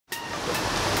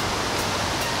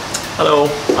Hello,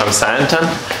 I'm Sayantan.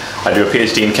 I do a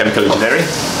PhD in chemical engineering.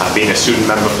 I've been a student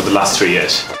member for the last 3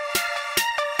 years.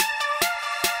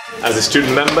 As a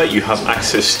student member, you have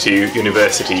access to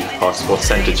University Park Sports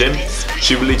Centre Gym,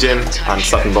 Jubilee Gym and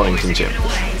Sutton Bonington Gym.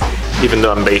 Even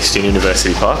though I'm based in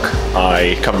University Park,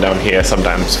 I come down here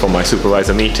sometimes for my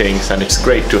supervisor meetings, and it's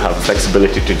great to have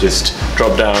flexibility to just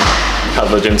drop down,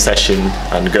 have a gym session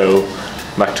and go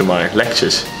back to my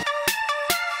lectures.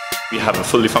 We have a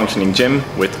fully functioning gym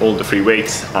with all the free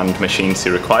weights and machines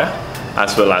you require,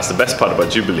 as well as the best part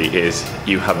about Jubilee is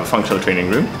you have a functional training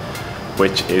room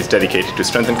which is dedicated to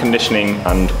strength and conditioning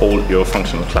and all your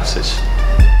functional classes.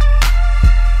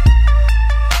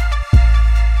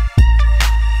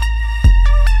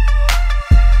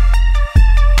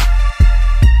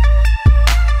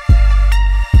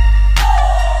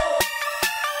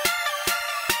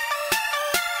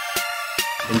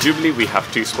 In Jubilee we have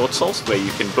 2 sports halls where you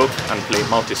can book and play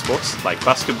multi-sports like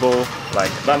basketball,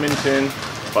 like badminton,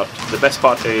 but the best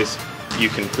part is you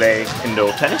can play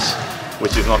indoor tennis,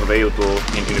 which is not available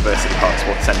in University Park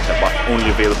Sports Centre but only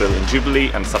available in Jubilee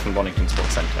and Sutton Bonington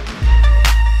Sports Centre.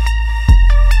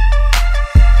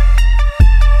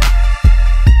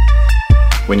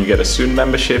 When you get a student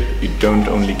membership, you don't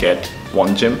only get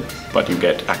one gym, but you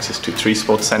get access to 3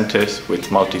 sports centres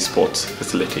with multi-sports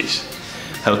facilities,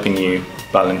 helping you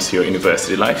balance your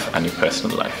university life and your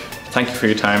personal life. Thank you for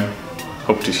your time.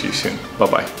 Hope to see you soon.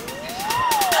 Bye-bye.